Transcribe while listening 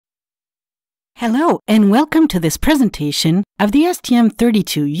Hello and welcome to this presentation of the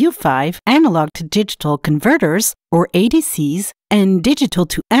STM32U5 analog-to-digital converters, or ADCs, and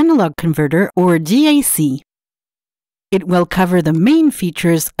digital-to-analog converter, or DAC. It will cover the main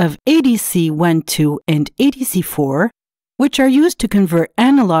features of ADC 1, 2, and ADC 4, which are used to convert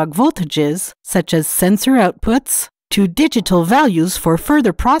analog voltages, such as sensor outputs, to digital values for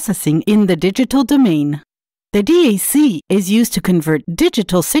further processing in the digital domain. The DAC is used to convert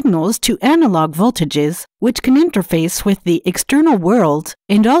digital signals to analog voltages, which can interface with the external world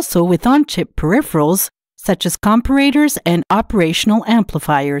and also with on-chip peripherals, such as comparators and operational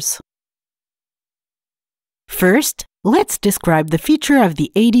amplifiers. First, let's describe the feature of the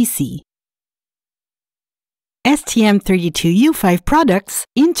ADC. STM32U5 products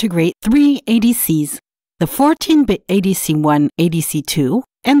integrate three ADCs, the 14-bit ADC1, ADC2,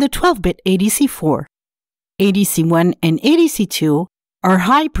 and the 12-bit ADC4. ADC1 and ADC2 are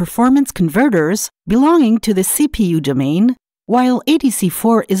high-performance converters belonging to the CPU domain, while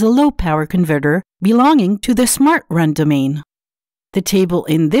ADC4 is a low-power converter belonging to the Smart Run domain. The table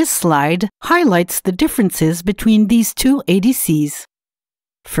in this slide highlights the differences between these two ADCs.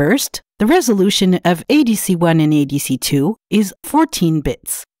 First, the resolution of ADC1 and ADC2 is 14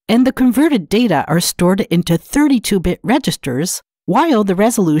 bits, and the converted data are stored into 32-bit registers, while the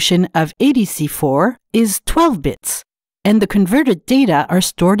resolution of ADC4 is 12 bits, and the converted data are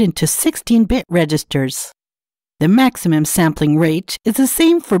stored into 16-bit registers. The maximum sampling rate is the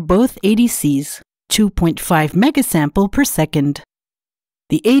same for both ADCs, 2.5 megasample per second.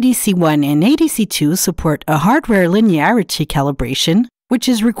 The ADC1 and ADC2 support a hardware linearity calibration, which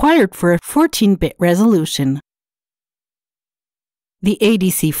is required for a 14-bit resolution. The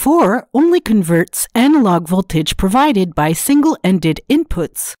ADC4 only converts analog voltage provided by single-ended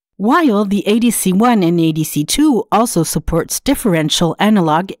inputs, while the ADC1 and ADC2 also supports differential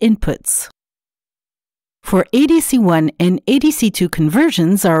analog inputs. For ADC1 and ADC2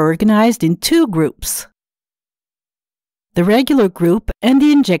 conversions are organized in two groups: the regular group and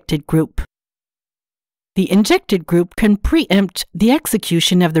the injected group. The injected group can preempt the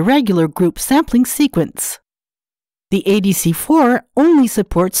execution of the regular group sampling sequence. The ADC4 only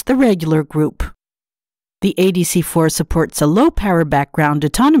supports the regular group. The ADC4 supports a low-power background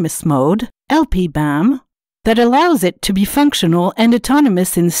autonomous mode, LPBAM, that allows it to be functional and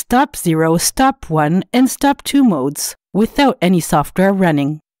autonomous in stop 0, stop 1, and stop 2 modes, without any software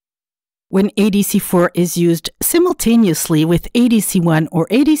running. When ADC4 is used simultaneously with ADC1 or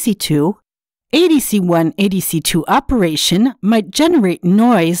ADC2, ADC1-ADC2 operation might generate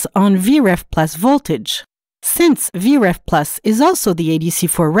noise on Vref plus voltage. Since Vref plus is also the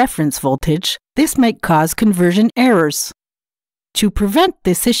ADC4 reference voltage, this might cause conversion errors. To prevent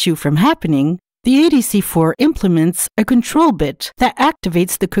this issue from happening, the ADC4 implements a control bit that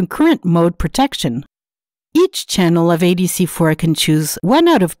activates the concurrent mode protection. Each channel of ADC4 can choose 1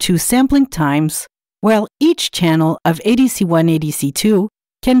 out of 2 sampling times, while each channel of ADC1-ADC2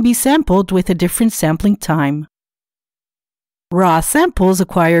 can be sampled with a different sampling time. Raw samples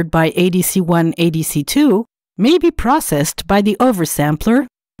acquired by ADC1-ADC2 may be processed by the oversampler,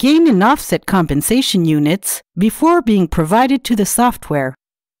 gain and offset compensation units, before being provided to the software.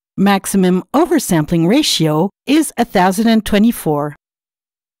 Maximum oversampling ratio is 1024.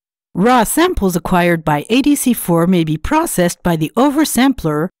 Raw samples acquired by ADC4 may be processed by the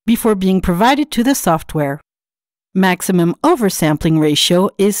oversampler before being provided to the software. Maximum oversampling ratio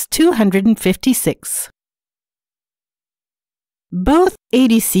is 256. Both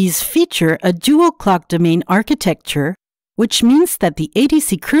ADCs feature a dual clock domain architecture, which means that the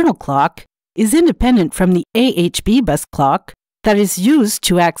ADC kernel clock is independent from the AHB bus clock that is used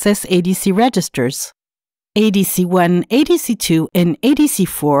to access ADC registers. ADC1, ADC2, and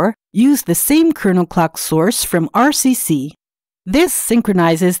ADC4 use the same kernel clock source from RCC. This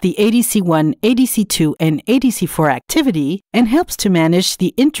synchronizes the ADC1, ADC2, and ADC4 activity and helps to manage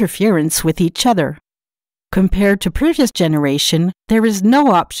the interference with each other. Compared to previous generation, there is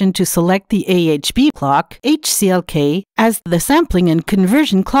no option to select the AHB clock, HCLK, as the sampling and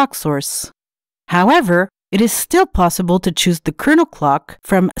conversion clock source. However, it is still possible to choose the kernel clock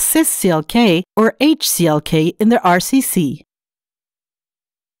from sysclk or HCLK in the RCC.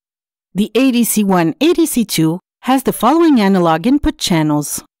 The ADC1-ADC2 has the following analog input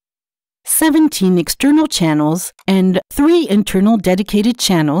channels: 17 external channels and 3 internal dedicated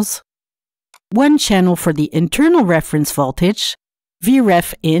channels, 1 channel for the internal reference voltage,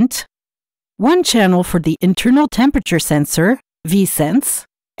 Vref int, 1 channel for the internal temperature sensor, Vsense,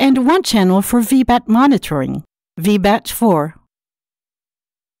 and 1 channel for VBAT monitoring, VBAT4.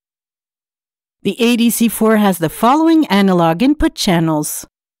 The ADC4 has the following analog input channels: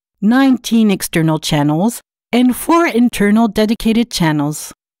 19 external channels, and 4 internal dedicated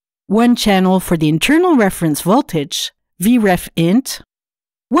channels. 1 channel for the internal reference voltage, VREF-int,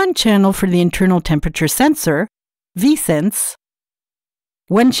 1 channel for the internal temperature sensor, VSense,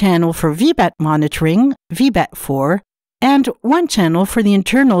 1 channel for VBAT monitoring, VBAT4, and 1 channel for the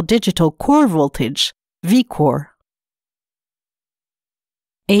internal digital core voltage, VCore.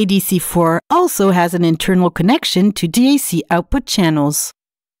 ADC4 also has an internal connection to DAC output channels.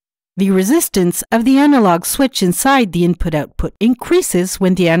 The resistance of the analog switch inside the input-output increases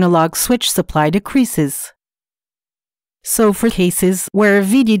when the analog switch supply decreases. So for cases where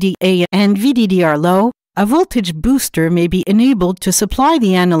VDD-A and VDD are low, a voltage booster may be enabled to supply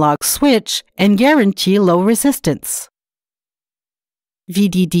the analog switch and guarantee low resistance.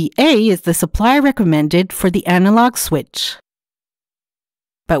 VDD-A is the supply recommended for the analog switch.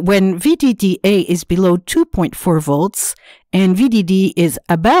 But when VDD-A is below 2.4 volts and VDD is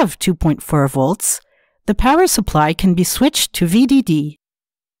above 2.4 volts, the power supply can be switched to VDD.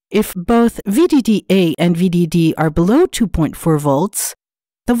 If both VDD-A and VDD are below 2.4 volts,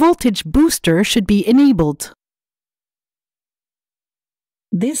 the voltage booster should be enabled.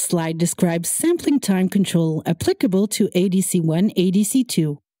 This slide describes sampling time control applicable to ADC1,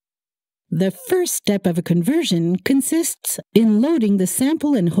 ADC2. The first step of a conversion consists in loading the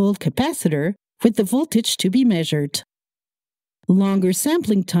sample and hold capacitor with the voltage to be measured. Longer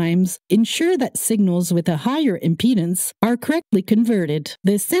sampling times ensure that signals with a higher impedance are correctly converted.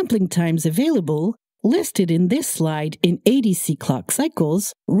 The sampling times available, listed in this slide in ADC clock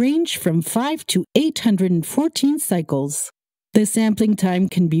cycles, range from 5 to 814 cycles. The sampling time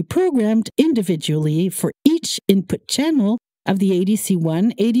can be programmed individually for each input channel of the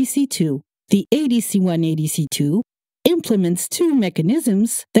ADC1, ADC2. The ADC1, ADC2 implements 2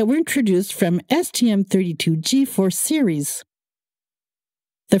 mechanisms that were introduced from STM32G4 series.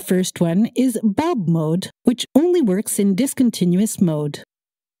 The first one is bulb mode, which only works in discontinuous mode.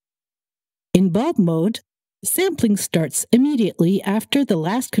 In bulb mode, sampling starts immediately after the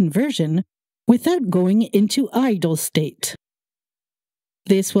last conversion without going into idle state.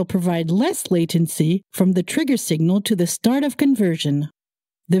 This will provide less latency from the trigger signal to the start of conversion.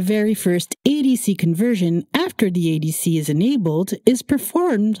 The very first ADC conversion after the ADC is enabled is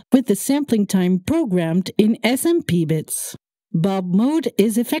performed with the sampling time programmed in SMP bits. Bulb mode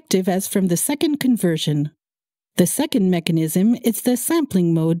is effective as from the second conversion. The second mechanism is the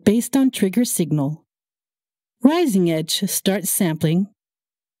sampling mode based on trigger signal. Rising edge starts sampling,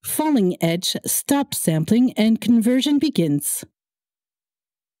 falling edge stops sampling, and conversion begins.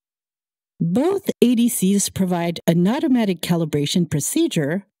 Both ADCs provide an automatic calibration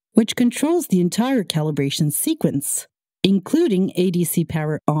procedure which controls the entire calibration sequence, including ADC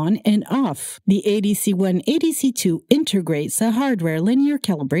power on and off. The ADC1, ADC2 integrates a hardware linear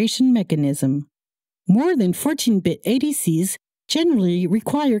calibration mechanism. More than 14-bit ADCs generally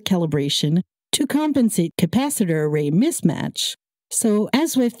require calibration to compensate capacitor array mismatch, so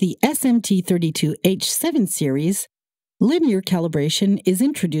as with the STM32H7 series, linear calibration is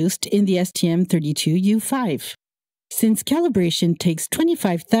introduced in the STM32U5. Since calibration takes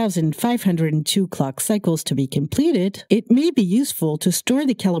 25,502 clock cycles to be completed, it may be useful to store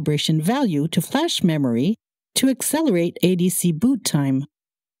the calibration value to flash memory to accelerate ADC boot time.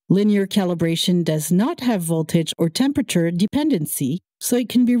 Linear calibration does not have voltage or temperature dependency, so it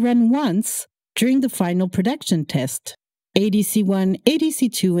can be run once during the final production test. ADC1,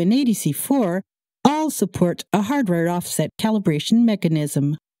 ADC2, and ADC4 all support a hardware offset calibration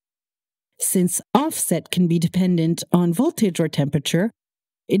mechanism. Since offset can be dependent on voltage or temperature,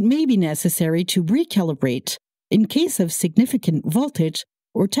 it may be necessary to recalibrate in case of significant voltage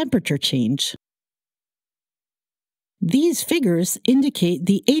or temperature change. These figures indicate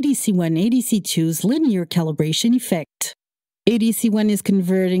the ADC1, ADC2's linear calibration effect. ADC1 is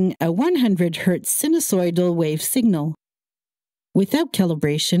converting a 100 Hz sinusoidal wave signal. Without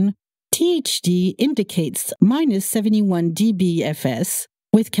calibration, THD indicates minus 71 dBFS.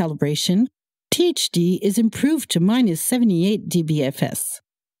 With calibration, THD is improved to minus 78 dBFS.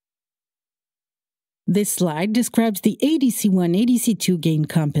 This slide describes the ADC1, ADC2 gain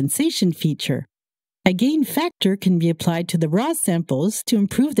compensation feature. A gain factor can be applied to the raw samples to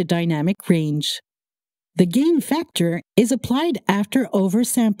improve the dynamic range. The gain factor is applied after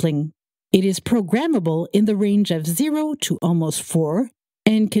oversampling. It is programmable in the range of 0 to almost 4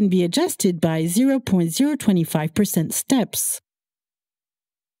 and can be adjusted by 0.025% steps.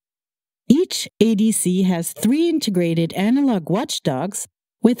 Each ADC has 3 integrated analog watchdogs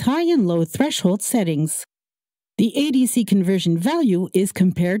with high and low threshold settings. The ADC conversion value is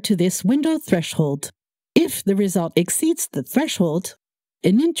compared to this window threshold. If the result exceeds the threshold,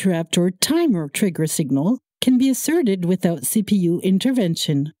 an interrupt or timer trigger signal can be asserted without CPU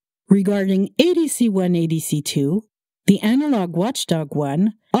intervention. Regarding ADC1 ADC2, the analog watchdog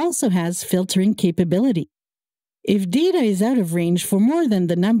 1 also has filtering capability. If data is out of range for more than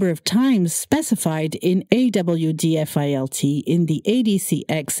the number of times specified in AWDFILT in the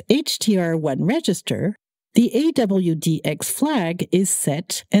ADCX HTR1 register, the AWDX flag is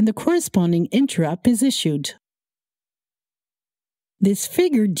set and the corresponding interrupt is issued. This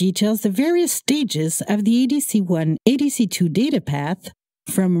figure details the various stages of the ADC1 ADC2 data path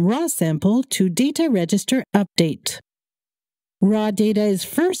from raw sample to data register update. Raw data is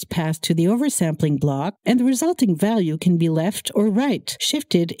first passed to the oversampling block, and the resulting value can be left or right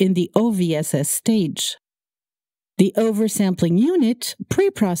shifted in the OVSS stage. The oversampling unit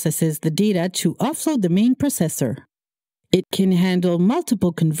preprocesses the data to offload the main processor. It can handle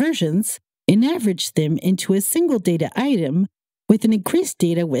multiple conversions and average them into a single data item with an increased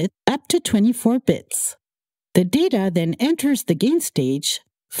data width up to 24 bits. The data then enters the gain stage,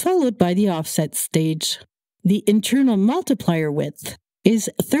 followed by the offset stage. The internal multiplier width is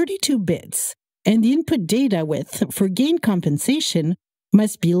 32 bits, and the input data width for gain compensation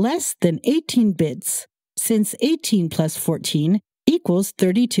must be less than 18 bits, since 18 plus 14 equals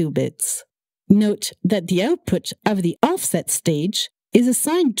 32 bits. Note that the output of the offset stage is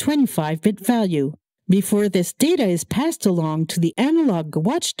assigned 25-bit value. Before this data is passed along to the analog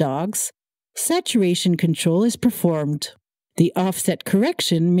watchdogs, saturation control is performed. The offset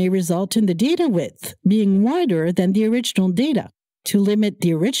correction may result in the data width being wider than the original data. To limit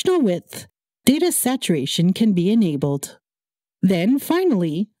the original width, data saturation can be enabled. Then,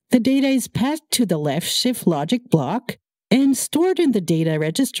 finally, the data is passed to the left shift logic block and stored in the data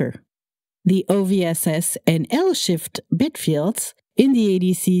register. The OVSS and L shift bit fields in the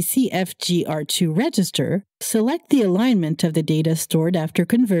ADC CFGR2 register select the alignment of the data stored after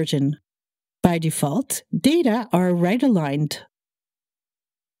conversion. By default, data are right-aligned.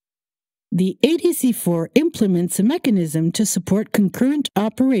 The ADC4 implements a mechanism to support concurrent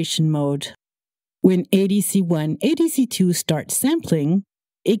operation mode. When ADC1, ADC2 starts sampling,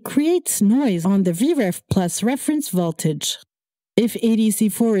 it creates noise on the VREF plus reference voltage. If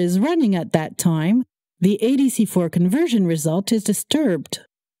ADC4 is running at that time, the ADC4 conversion result is disturbed.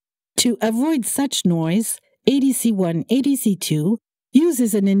 To avoid such noise, ADC1, ADC2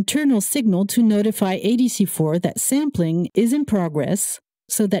 uses an internal signal to notify ADC4 that sampling is in progress,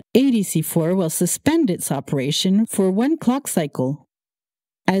 so that ADC4 will suspend its operation for 1 clock cycle.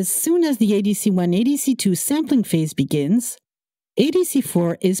 As soon as the ADC1, ADC2 sampling phase begins,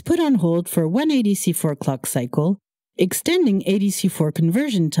 ADC4 is put on hold for 1 ADC4 clock cycle, extending ADC4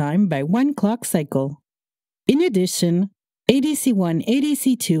 conversion time by 1 clock cycle. In addition, ADC1,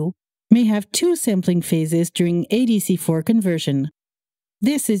 ADC2 may have 2 sampling phases during ADC4 conversion.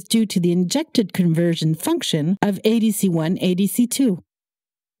 This is due to the injected conversion function of ADC1, ADC2.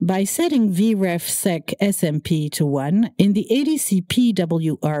 By setting VREF sec SMP to 1 in the ADC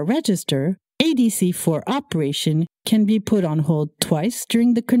PWR register, ADC4 operation can be put on hold twice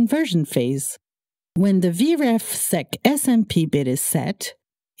during the conversion phase. When the VREF sec SMP bit is set,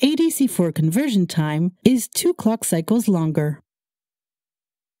 ADC4 conversion time is 2 clock cycles longer.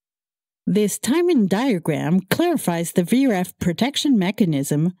 This timing diagram clarifies the VREF protection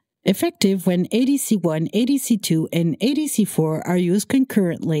mechanism effective when ADC1, ADC2, and ADC4 are used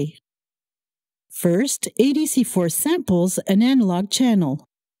concurrently. First, ADC4 samples an analog channel.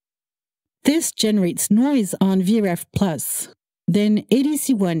 This generates noise on VREF+. Then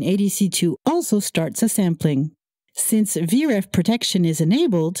ADC1, ADC2 also starts a sampling. Since VREF protection is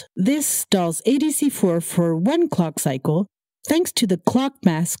enabled, this stalls ADC4 for 1 clock cycle thanks to the clock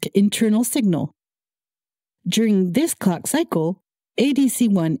mask internal signal. During this clock cycle,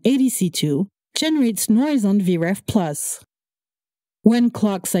 ADC1, ADC2 generates noise on VREF+. 1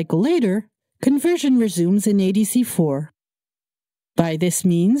 clock cycle later, conversion resumes in ADC4. By this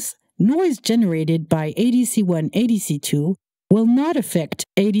means, noise generated by ADC1, ADC2 will not affect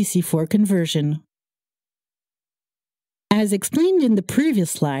ADC4 conversion. As explained in the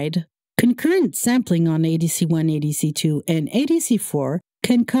previous slide, concurrent sampling on ADC1, ADC2, and ADC4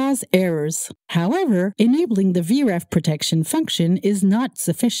 can cause errors. However, enabling the VREF protection function is not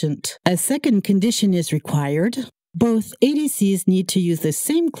sufficient. A second condition is required. Both ADCs need to use the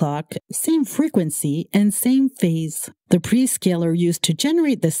same clock, same frequency, and same phase. The prescaler used to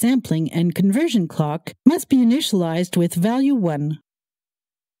generate the sampling and conversion clock must be initialized with value 1.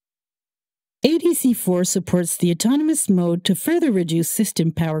 ADC4 supports the autonomous mode to further reduce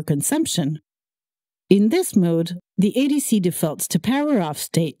system power consumption. In this mode, the ADC defaults to power off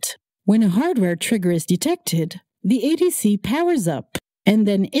state. When a hardware trigger is detected, the ADC powers up and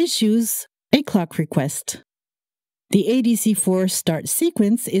then issues a clock request. The ADC4 start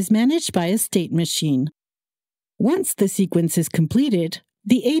sequence is managed by a state machine. Once the sequence is completed,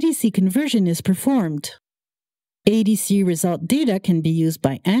 the ADC conversion is performed. ADC result data can be used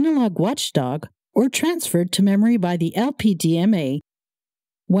by analog watchdog or transferred to memory by the LPDMA.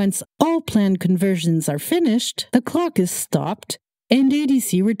 Once all planned conversions are finished, the clock is stopped and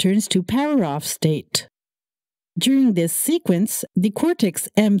ADC returns to power-off state. During this sequence, the Cortex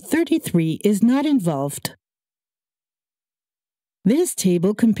M33 is not involved. This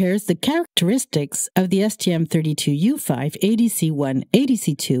table compares the characteristics of the STM32U5 ADC1,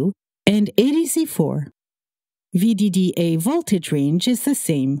 ADC2, and ADC4. VDDA voltage range is the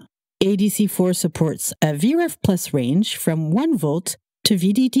same. ADC4 supports a VRF plus range from 1 volt to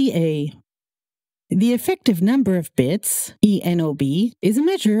VDDA. The effective number of bits, ENOB, is a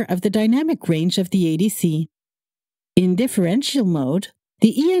measure of the dynamic range of the ADC. In differential mode,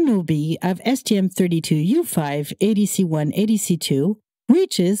 the ENOB of STM32U5 ADC1 ADC2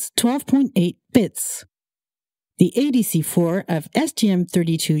 reaches 12.8 bits. The ADC4 of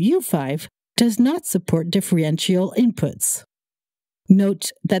STM32U5 does not support differential inputs.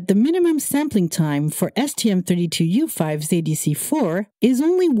 Note that the minimum sampling time for STM32U5's ADC4 is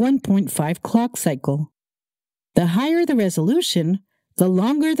only 1.5 clock cycle. The higher the resolution, the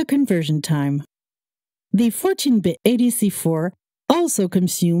longer the conversion time. The 14-bit ADC4 also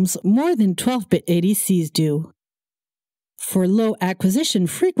consumes more than 12-bit ADCs do. For low acquisition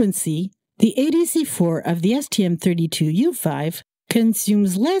frequency, the ADC4 of the STM32U5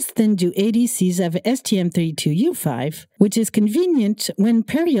 consumes less than do ADCs of STM32U5, which is convenient when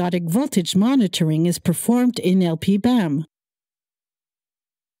periodic voltage monitoring is performed in LPBAM.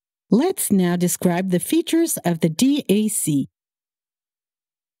 Let's now describe the features of the DAC.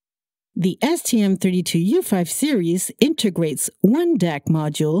 The STM32U5 series integrates one DAC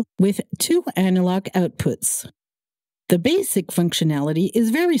module with 2 analog outputs. The basic functionality is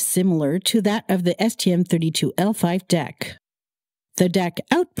very similar to that of the STM32L5 DAC. The DAC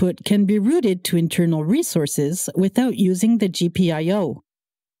output can be routed to internal resources without using the GPIO.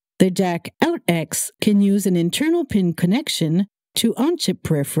 The DAC outX can use an internal pin connection to on-chip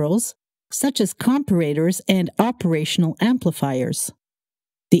peripherals, such as comparators and operational amplifiers.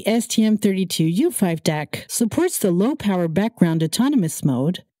 The STM32U5 DAC supports the low-power background autonomous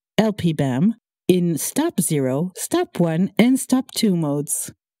mode, LPBAM, in Stop 0, Stop 1, and Stop 2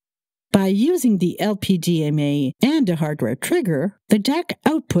 modes. By using the LPDMA and a hardware trigger, the DAC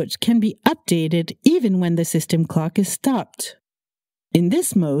output can be updated even when the system clock is stopped. In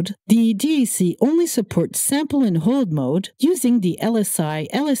this mode, the DAC only supports sample and hold mode using the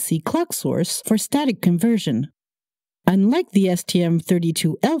LSI-LSC clock source for static conversion. Unlike the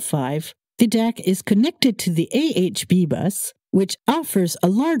STM32L5, the DAC is connected to the AHB bus, which offers a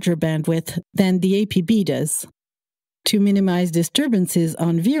larger bandwidth than the APB does. To minimize disturbances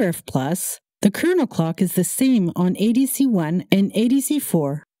on VRF+, the kernel clock is the same on ADC1 and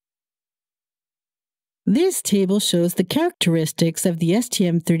ADC4. This table shows the characteristics of the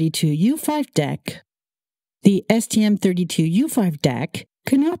STM32U5 DAC. The STM32U5 DAC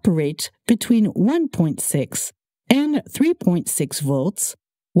can operate between 1.6 and 3.6 volts,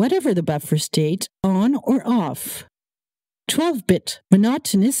 whatever the buffer state, on or off. 12-bit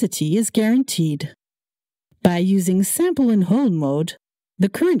monotonicity is guaranteed. By using sample and hold mode, the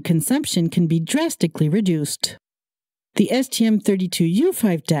current consumption can be drastically reduced. The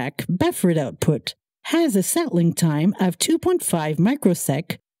STM32U5 DAC buffered output has a settling time of 2.5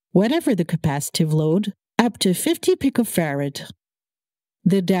 microsec, whatever the capacitive load, up to 50 picofarad.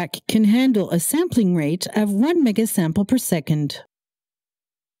 The DAC can handle a sampling rate of 1 megasample per second.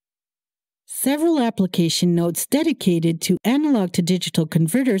 Several application notes dedicated to analog-to-digital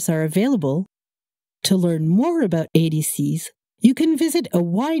converters are available. To learn more about ADCs, you can visit a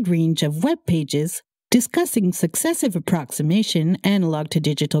wide range of web pages discussing successive approximation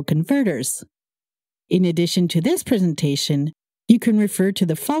analog-to-digital converters. In addition to this presentation, you can refer to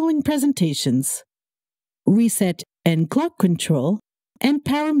the following presentations: Reset and Clock Control, and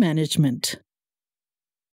Power Management.